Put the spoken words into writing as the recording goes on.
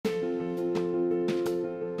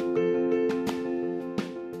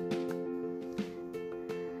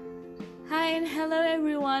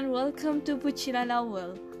everyone, welcome to Puchilala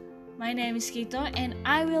World. My name is Kito and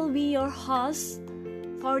I will be your host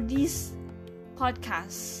for this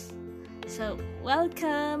podcast. So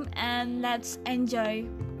welcome and let's enjoy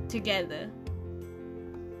together.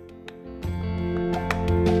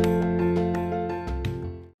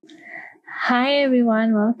 Hi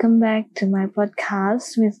everyone, welcome back to my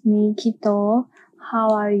podcast with me Kito. How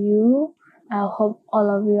are you? I hope all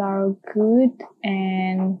of you are good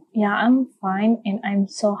and I'm fine and I'm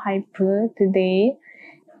so hyper today.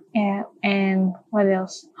 And what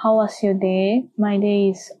else? How was your day? My day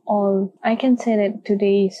is I can say that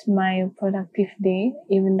today is my productive day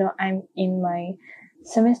even though I'm in my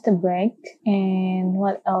semester break. And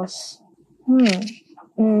what else?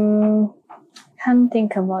 Can't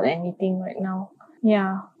think about anything right now.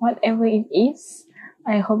 Whatever it is,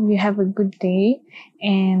 I hope you have a good day.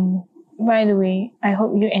 And by the way, I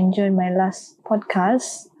hope you enjoyed my last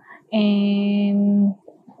podcast. And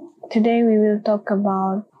today we will talk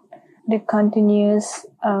about the continuous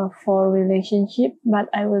for relationship, but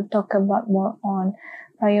I will talk about more on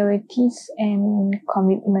priorities and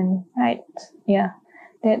commitment, right?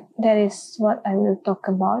 That is what I will talk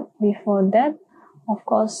about. Before that, of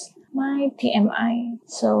course, my TMI.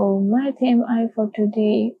 So my TMI for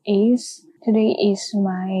today is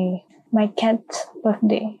my cat's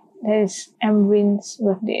birthday. That is Embrin's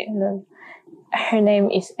birthday. Her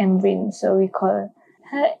name is Embrin, so we call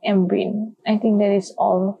her Embrin. I think that is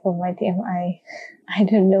all for my TMI. I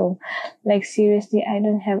don't know. Like seriously, I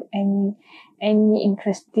don't have any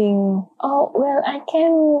interesting. Oh well, I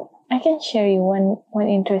can share you one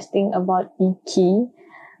interesting about Iki,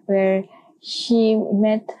 where she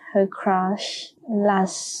met her crush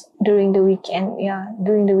during the weekend.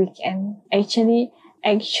 During the weekend.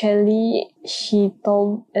 Actually, she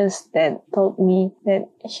told me that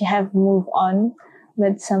she have moved on,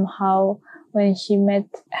 but somehow when she met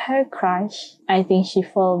her crush, I think she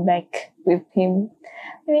fell back with him.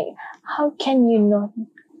 I mean, how can you not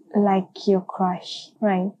like your crush,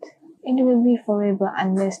 right? It will be forever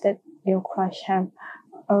unless that your crush have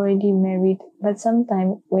already married. But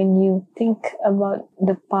sometimes when you think about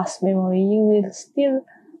the past memory, you will still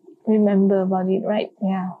remember about it, right?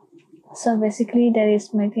 Yeah. So basically that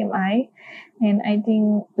is my TMI, and I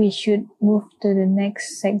think we should move to the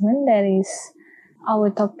next segment, that is our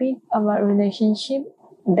topic about relationship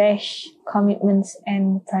dash commitments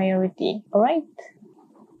and priority. Alright?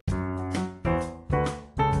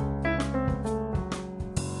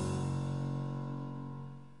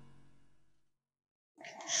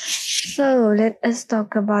 So let us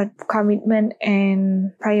talk about commitment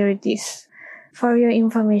and priorities. For your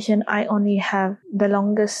information, I only have the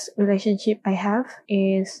longest relationship I have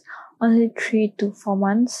is only 3 to 4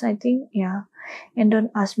 months, I think. Yeah. And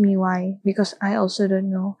don't ask me why, because I also don't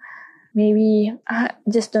know. Maybe I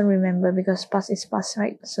just don't remember because past is past,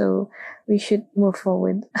 right? So we should move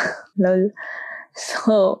forward. Lol.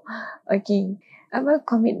 So, okay. About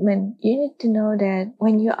commitment, you need to know that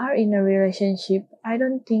when you are in a relationship, I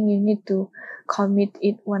don't think you need to commit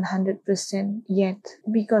it 100% yet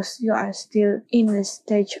because you are still in the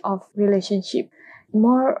stage of relationship.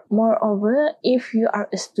 Moreover, if you are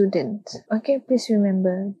a student, okay, please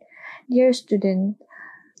remember, dear student,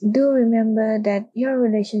 do remember that your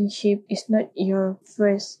relationship is not your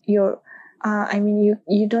first, you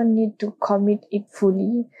don't need to commit it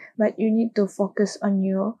fully, but you need to focus on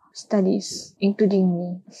your studies, including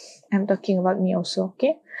me. I'm talking about me also,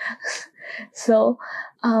 okay? So,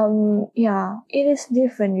 it is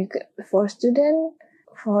different for student.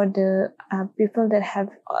 For the people that have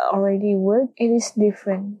already worked, it is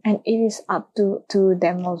different and it is up to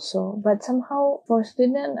them also. But somehow for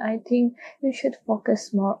student, I think you should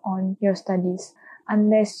focus more on your studies.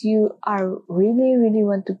 Unless you are really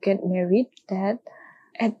want to get married at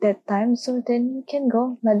that time, so then you can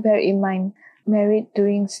go. But bear in mind, married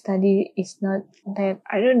during study is not that,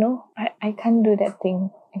 I don't know, I can't do that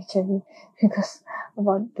thing actually because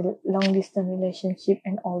about the long distance relationship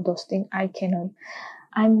and all those things, I cannot.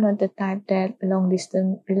 I'm not the type that long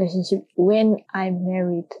distance relationship when I'm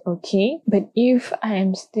married, okay? But if I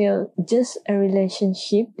am still just a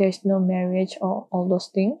relationship, there's no marriage or all those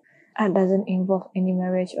things, doesn't involve any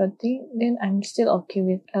marriage or thing, then I'm still okay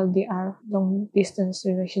with LDR, long distance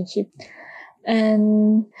relationship.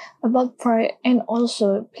 And and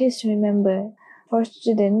also please remember, for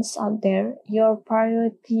students out there, your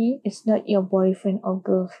priority is not your boyfriend or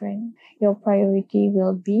girlfriend. Your priority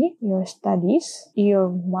will be your studies, your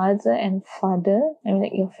mother and father,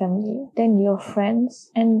 like your family, then your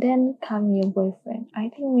friends, and then come your boyfriend. I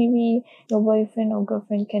think maybe your boyfriend or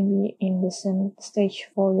girlfriend can be in the same stage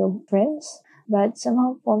for your friends, but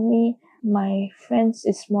somehow for me, my friends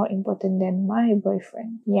is more important than my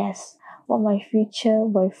boyfriend. Yes, for my future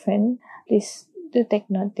boyfriend, please do take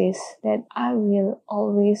notice that I will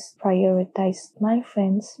always prioritize my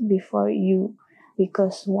friends before you.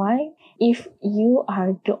 Because why? If you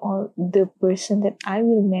are the person that I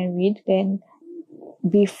will marry, then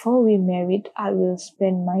before we married, I will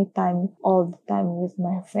spend my time all the time with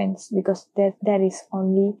my friends, because that is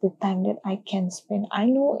only the time that I can spend. I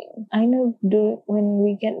know when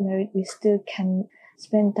we get married we still can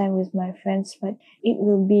spend time with my friends, but it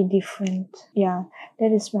will be different. Yeah,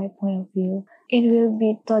 that is my point of view. It will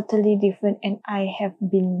be totally different, and I have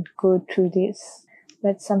been go through this,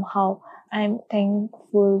 but somehow I'm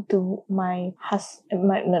thankful to my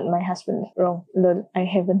husband, not my husband, wrong. Lol, I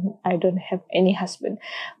don't have any husband.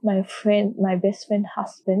 My friend, my best friend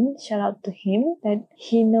husband, shout out to him that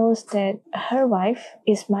he knows that her wife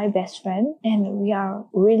is my best friend and we are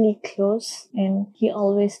really close, and he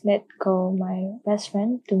always let go my best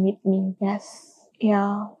friend to meet me. Yes.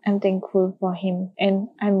 Yeah, I'm thankful for him, and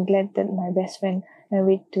I'm glad that my best friend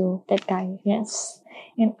married to that guy. Yes.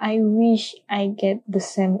 And I wish I get the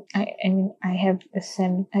same. I have the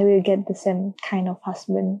same. I will get the same kind of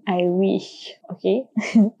husband. I wish. Okay,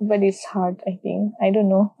 but it's hard. I think. I don't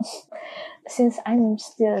know. Since I'm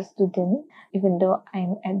still a student, even though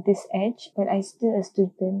I'm at this age, but I still a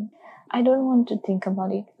student. I don't want to think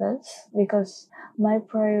about it first, because my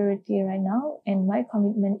priority right now and my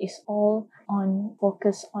commitment is all on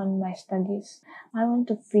focus on my studies. I want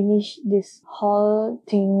to finish this whole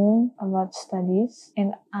thing about studies,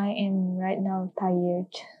 and I am right now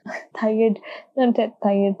tired. Tired, not that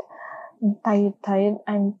tired. Tired.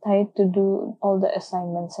 I'm tired to do all the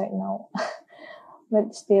assignments right now.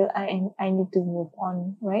 But still I need to move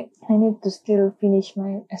on, right? I need to still finish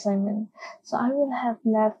my assignment. So I will have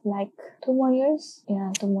left like 2 more years. Yeah,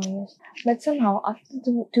 2 more years. But somehow after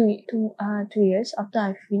 2 years after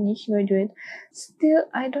I finish graduate, still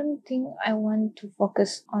I don't think I want to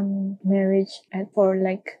focus on marriage for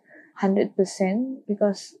like 100%,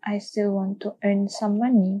 because I still want to earn some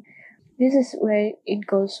money. This is where it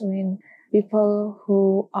goes when people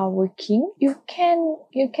who are working, you can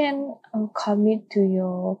commit to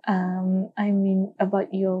your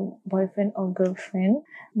about your boyfriend or girlfriend,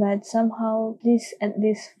 but somehow please at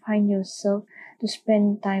least find yourself to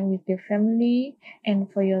spend time with your family and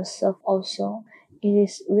for yourself also. It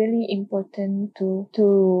is really important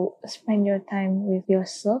to spend your time with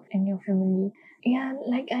yourself and your family. Yeah,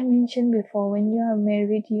 like I mentioned before, when you are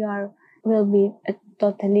married, you are will be a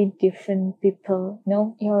totally different people.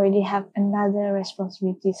 No, you already have another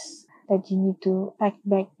responsibilities that you need to pack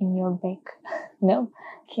back in your bag. No,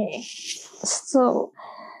 okay. So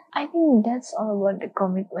I think that's all about the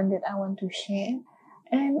commitment that I want to share.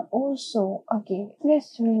 And also, okay,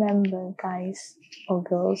 let's remember, guys or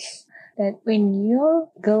girls, that when your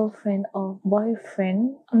girlfriend or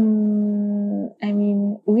boyfriend,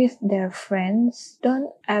 with their friends,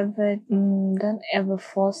 don't ever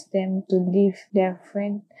force them to leave their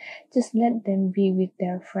friend. Just let them be with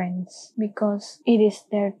their friends, because it is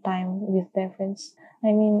their time with their friends.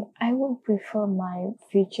 I would prefer my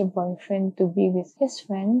future boyfriend to be with his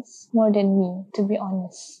friends more than me, to be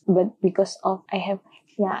honest. But because of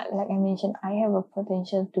like I mentioned, I have a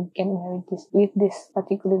potential to get married with this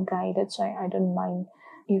particular guy. That's why I don't mind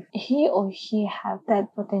if he or she have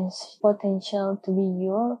that potential to be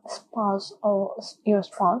your spouse or your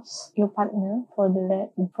partner for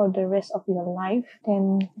the rest of your life.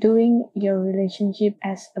 Then doing your relationship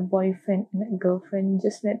as a boyfriend and a girlfriend,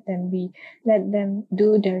 just let them be, let them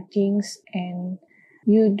do their things, and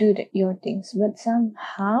you do your things. But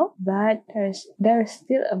there's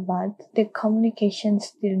still a but. The communication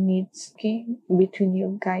still needs, okay, between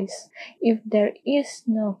you guys. If there is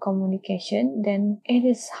no communication, then it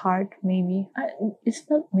is hard. Maybe it's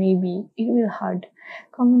not maybe, it will hard.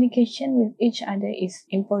 Communication with each other is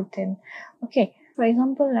important. Okay, for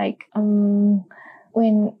example, like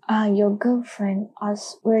when your girlfriend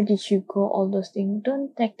asks where did you go, all those things,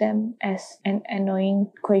 don't take them as an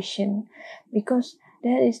annoying question, because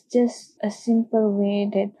that is just a simple way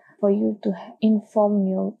that for you to inform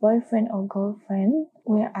your boyfriend or girlfriend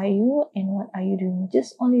where are you and what are you doing.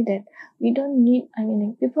 Just only that. We don't need,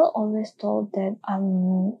 people always told that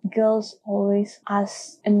girls always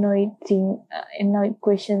ask annoyed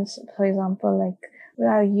questions. For example, like where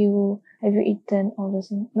are you, have you eaten, all those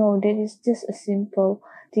things. No, that is just a simple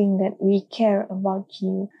thing that we care about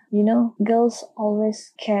you. Girls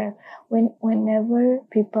always care. Whenever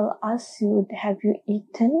people ask you, have you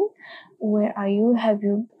eaten, where are you, have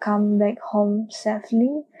you come back home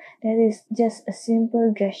safely, that is just a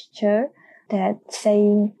simple gesture that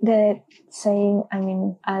saying, they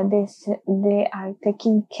are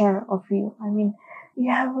taking care of you.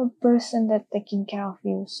 You have a person that taking care of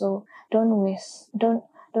you, so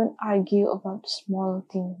don't argue about small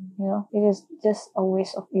thing. It is just a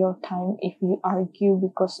waste of your time if you argue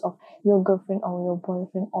because of your girlfriend or your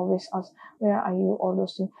boyfriend always ask where are you, all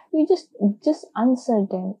those things. You just answer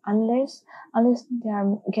them, unless they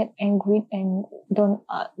are get angry and don't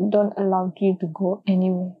allow you to go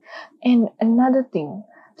anyway. And another thing,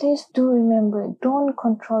 please do remember, don't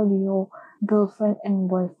control your girlfriend and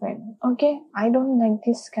boyfriend. Okay, I don't like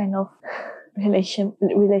this kind of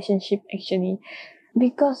relationship actually,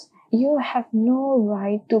 because you have no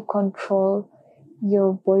right to control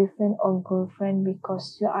your boyfriend or girlfriend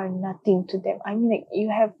because you are nothing to them. You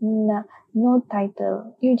have no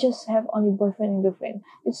title. You just have only boyfriend and girlfriend.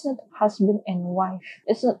 It's not husband and wife.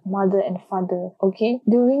 It's not mother and father. Okay,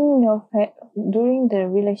 during the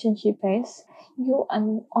relationship phase, you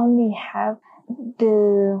only have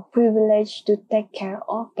the privilege to take care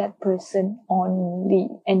of that person only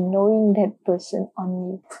and knowing that person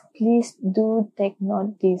only. Please do take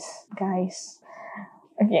note this, guys.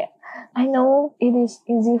 Okay, I know it is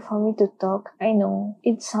easy for me to talk. I know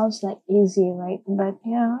it sounds like easy, right? But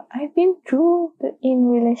yeah, I've been through in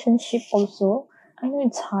relationship also. I know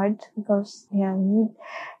it's hard because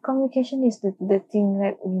communication is the thing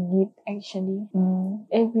that we need actually.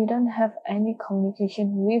 If we don't have any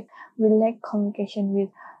we lack communication with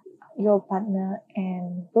your partner,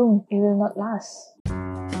 and boom, it will not last.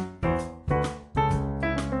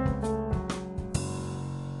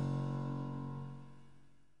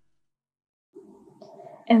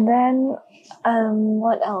 And then,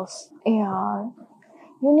 what else? Yeah,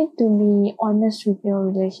 you need to be honest with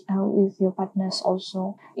with your partners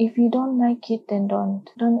also. If you don't like it, then don't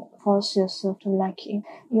force yourself to like it.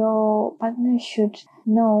 Your partner should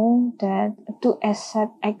know that to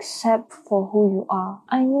accept for who you are.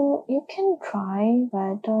 You can try,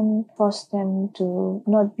 but don't force them to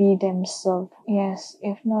not be themselves. Yes,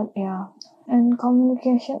 if not, yeah. And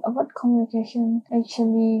about communication,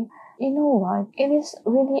 actually, you know what? It is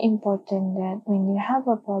really important that when you have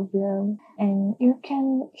a problem and you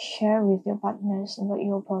can share with your partners about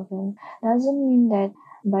your problem, doesn't mean that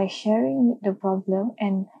by sharing the problem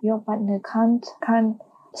and your partner can't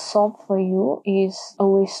solve for you is a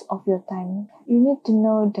waste of your time. You need to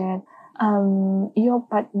know that your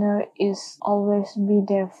partner is always be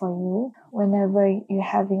there for you whenever you're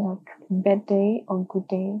having a bad day or good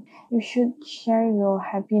day. You should share your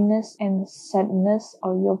happiness and sadness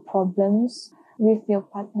or your problems with your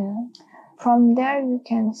partner. From there, you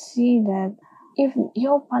can see that if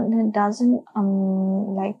your partner doesn't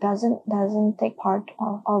take part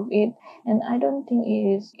of it, and I don't think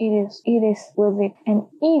it is worth it. And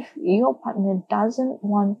if your partner doesn't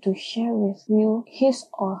want to share with you his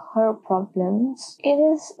or her problems, it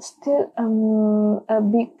is still a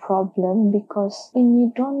big problem, because when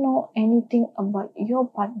you don't know anything about your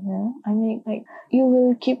partner, you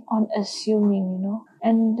will keep on assuming.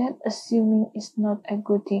 And that assuming is not a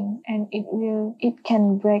good thing, and it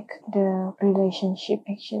can break the relationship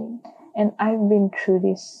actually. And I've been through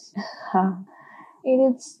this.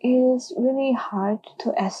 It is really hard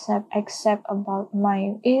to accept about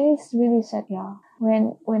my. It is really sad, yeah.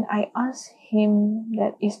 When I asked him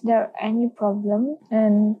that is there any problem,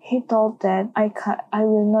 and he told that I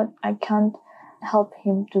can't help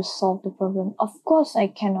him to solve the problem. Of course I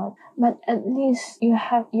cannot, but at least you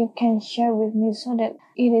can share with me, so that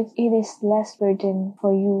it is less burden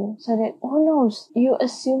for you, so that who knows, you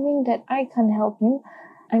assuming that I can help him.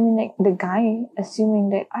 The guy assuming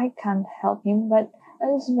that I can't help him, but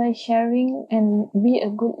at least by sharing and be a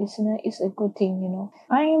good listener is a good thing.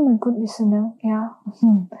 I am a good listener, yeah.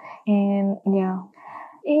 And yeah,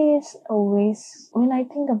 it is always, when I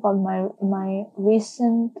think about my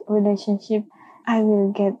recent relationship, I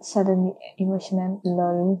will get suddenly emotional,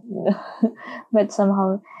 lol. But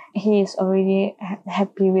somehow he is already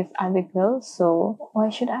happy with other girls, so why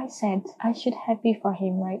should I sad? I should happy for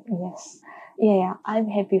him, right? Yes. Yeah, I'm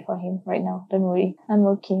happy for him right now. Don't worry, I'm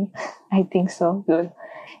okay. I think so. Good.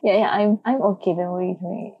 Yeah, I'm okay. Don't worry.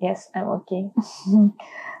 Yes, I'm okay.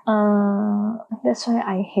 That's why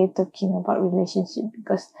I hate talking about relationship,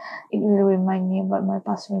 because it will remind me about my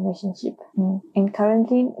past relationship. And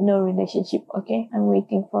currently, no relationship. Okay, I'm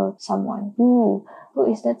waiting for someone. Who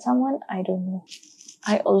is that someone? I don't know.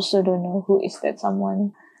 I also don't know who is that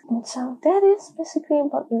someone. And so that is basically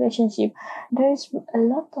about relationship. There is a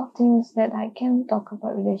lot of things that I can talk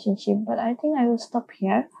about relationship, but I think I will stop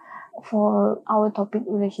here for our topic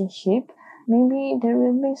relationship. Maybe there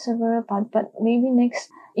will be several parts, but maybe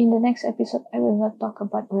in the next episode I will not talk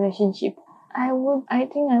about relationship. I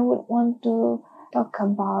think I would want to talk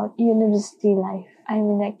about university life. I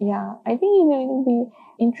think it will be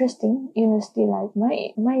interesting, university life,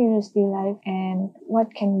 my university life, and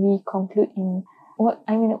what can we conclude in what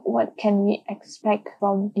can we expect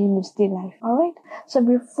from university life. All right. So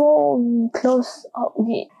before we close up,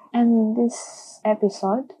 we end this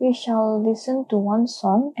episode, we shall listen to one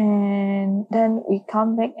song and then we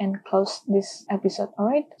come back and close this episode. All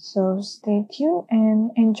right. So stay tuned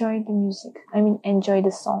and enjoy the music. Enjoy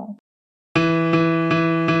the song.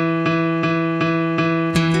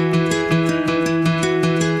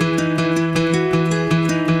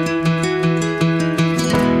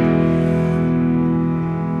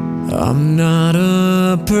 I'm not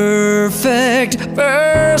a perfect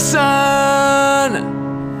person.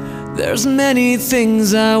 There's many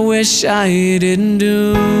things I wish I didn't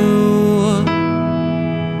do,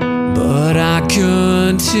 but I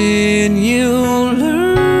continue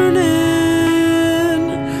learning.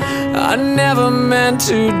 I never meant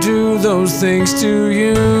to do those things to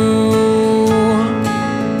you,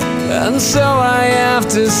 and so I have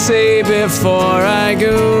to say before I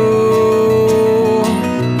go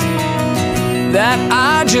that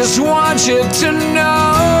I just want you to know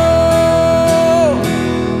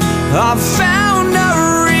I found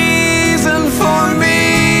a reason for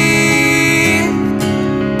me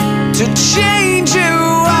to change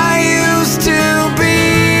who I used to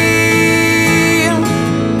be,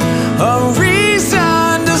 a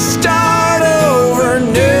reason to start over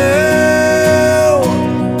new,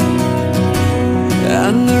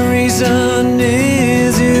 and the reason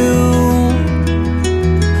is you.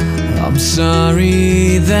 I'm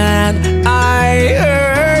sorry that I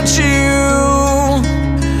hurt you.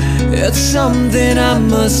 It's something I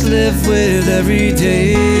must live with every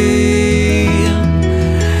day,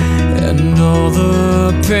 and all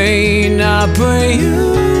the pain I put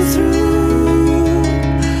you through,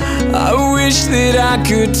 I wish that I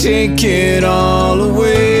could take it all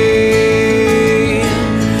away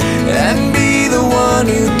and be the one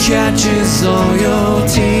who catches all your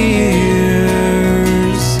tears.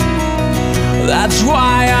 That's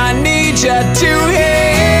why I need you to hear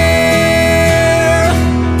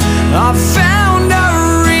I found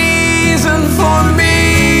a reason for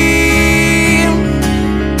me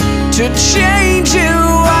to change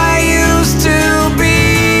who I used to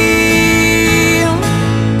be,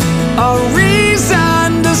 a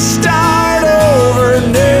reason to start over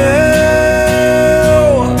new,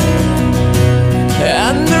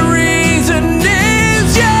 and the reason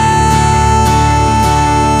is you.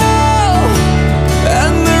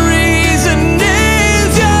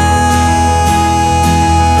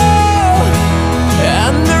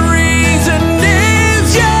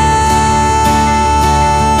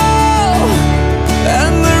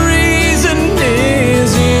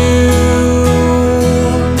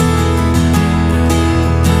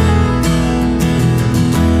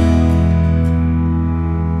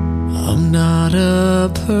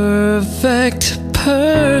 Perfect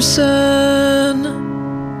person.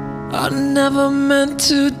 I never meant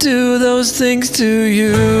to do those things to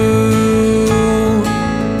you,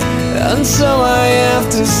 and so I have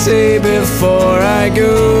to say before I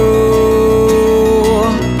go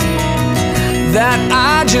that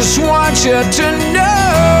I just want you to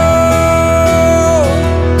know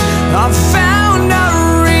I found a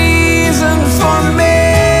reason for me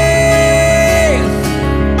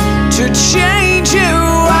to change you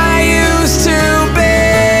to be,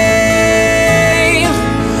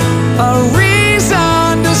 a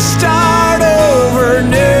reason to start over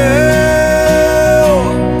new,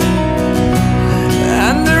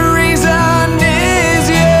 and the reason is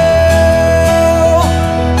you.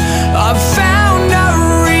 I found a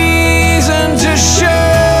reason to show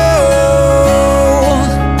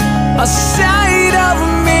a side of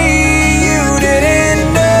me you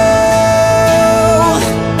didn't know,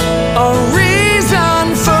 a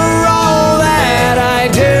reason for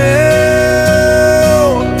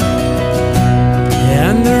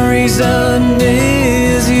reason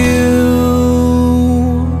is you.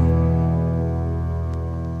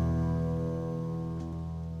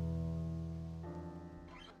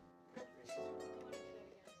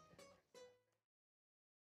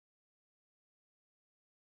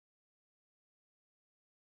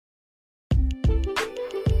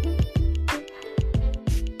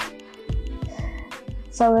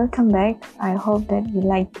 So welcome back. I hope that you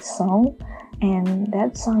like the song, and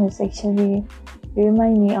that song is actually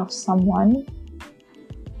remind me of someone.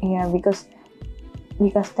 Yeah, because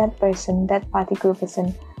that particular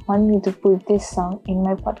person want me to put this song in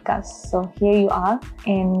my podcast. So here you are,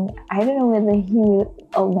 and I don't know whether he will,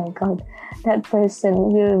 oh my god, that person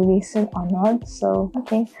will listen or not. So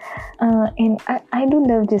okay, and I do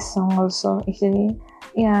love this song also actually.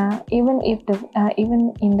 Yeah, even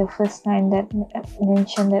even in the first line that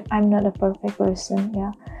mentioned that I'm not a perfect person.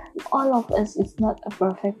 Yeah, all of us is not a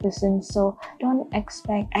perfect person, so don't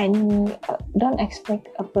expect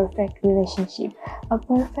a perfect relationship. A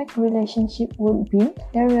perfect relationship would be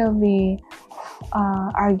there will be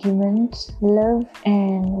arguments, love,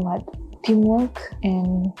 and what, teamwork,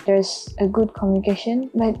 and there's a good communication,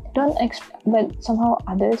 but somehow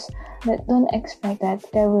others, but don't expect that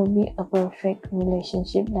there will be a perfect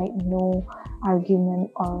relationship, like no argument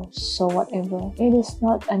or so whatever. It is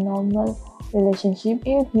not a normal relationship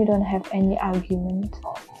if you don't have any argument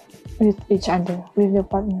with each other, with your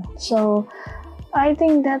partner. So I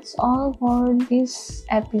think that's all for this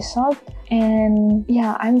episode. And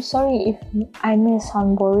yeah, I'm sorry if I may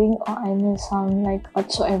sound boring or I may sound like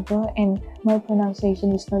whatsoever and my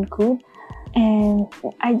pronunciation is not good. And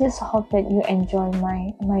I just hope that you enjoy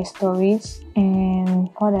my stories. And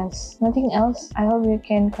what else? Nothing else. I hope you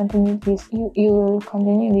can continue this. You will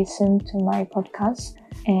continue listen to my podcast.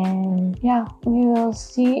 And yeah, we will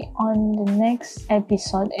see on the next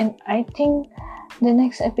episode. And I think the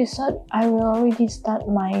next episode I will already start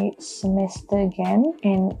my semester again,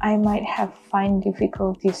 and I might have find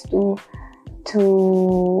difficulties to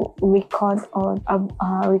record or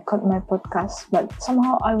record my podcast, but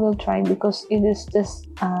somehow I will try because it is just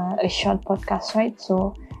a short podcast, right?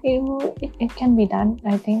 So it can be done,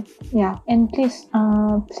 I think. Yeah, and please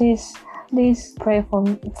pray for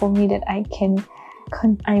me that I can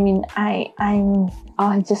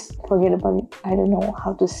just forget about it. I don't know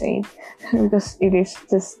how to say it because it is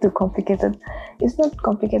just too complicated. It's not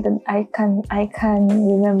complicated. I can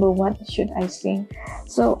remember what should I say.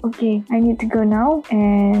 So okay, I need to go now,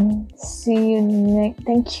 and see you next.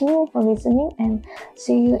 Thank you for listening, and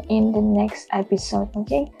see you in the next episode.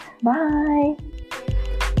 Okay, bye.